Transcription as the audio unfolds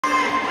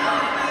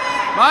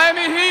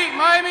Miami Heat,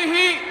 Miami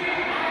Heat.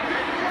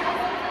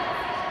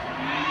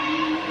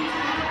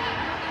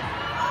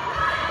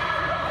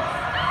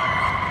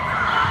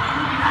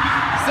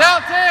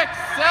 Celtics,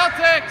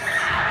 Celtics.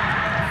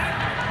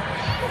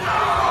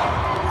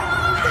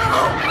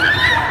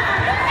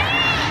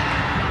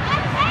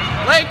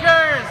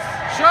 Lakers,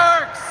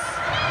 Sharks.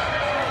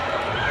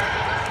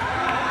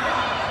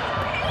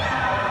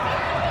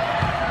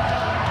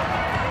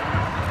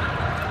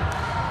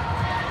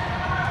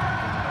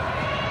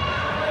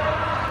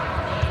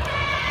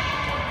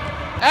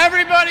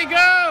 Everybody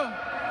go!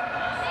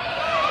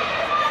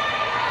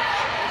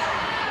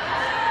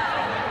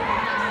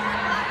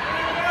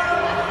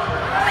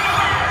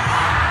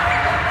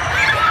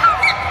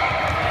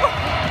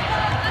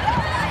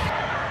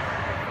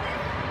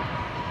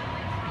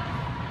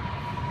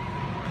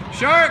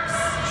 Sharks!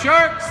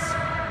 Sharks!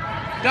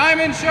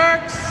 Diamond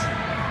Sharks!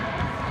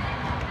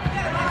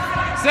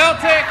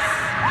 Celtics!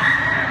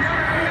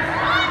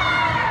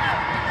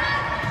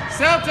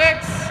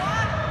 Celtics!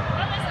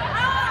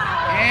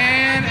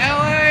 And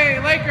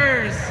LA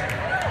Lakers!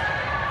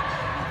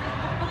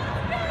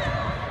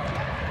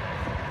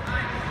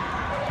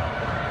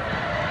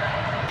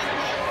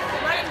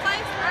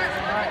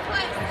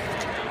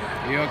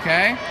 You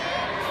okay?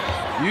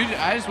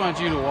 I just want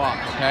you to walk,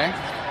 okay?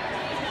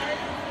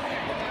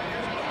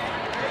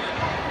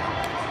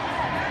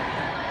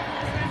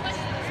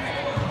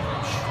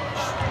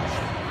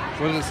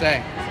 What does it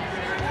say?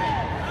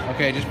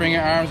 Okay, just bring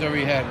your arms over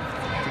your head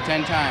for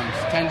 10 times.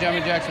 10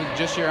 jumping jacks with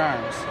just your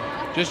arms.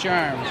 Just your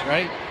arms,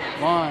 right?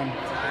 1,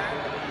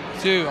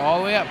 2, all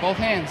the way up, both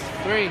hands.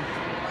 3.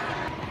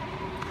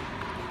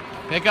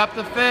 Pick up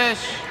the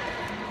fish.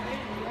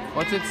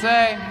 What's it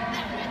say?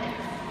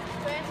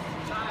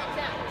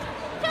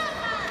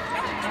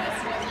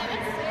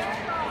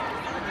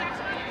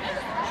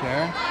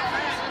 Chair.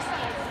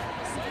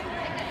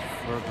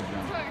 Vertical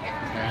jump.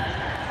 Okay.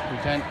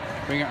 Pretend.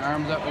 Bring your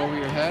arms up over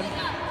your head.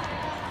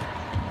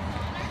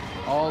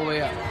 All the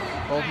way up.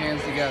 Both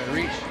hands together.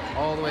 Reach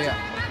all the way up.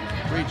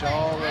 Reach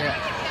all the way up.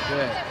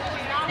 Good.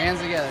 Hands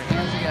together.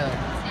 Hands together.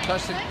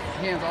 Touch the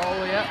hands all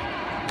the way up.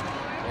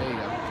 There you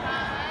go.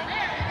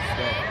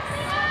 Good.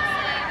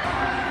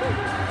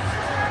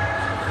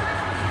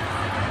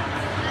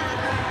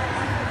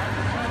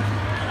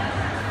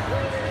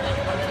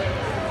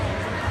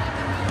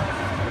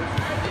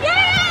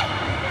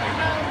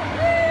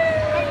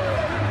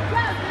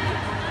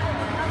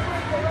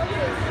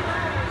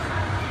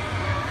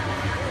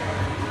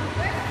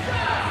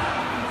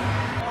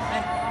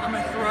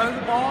 Throw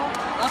the ball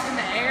up in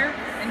the air,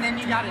 and then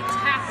you got to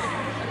tap it.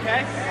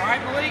 Okay? All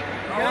right, Malik?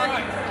 All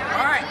right.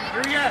 All right,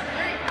 here we go.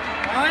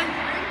 1,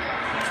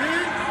 2,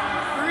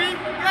 3,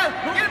 go.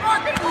 Get it,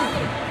 Mark.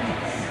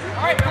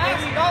 All right,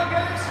 pass. Ball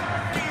goes.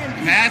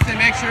 Pass it.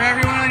 Make sure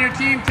everyone on your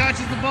team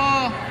touches the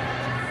ball.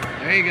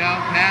 There you go.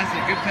 Pass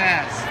it. Good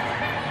pass.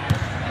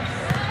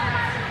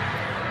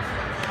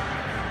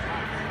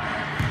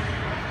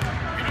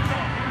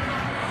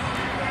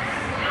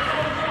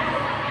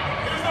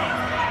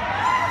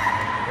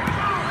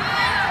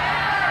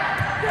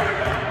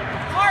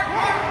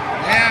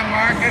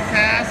 Good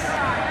pass.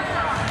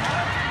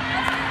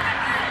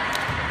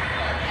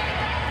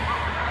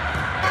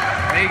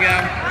 There you go.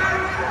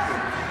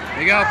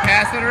 There you go.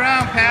 Pass it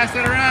around. Pass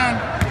it around.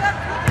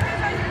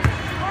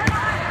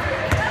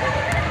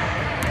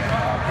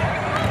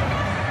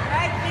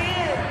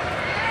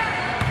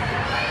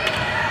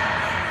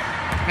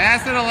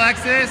 Pass it,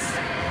 Alexis.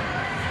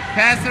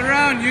 Pass it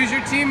around. Use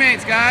your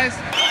teammates, guys.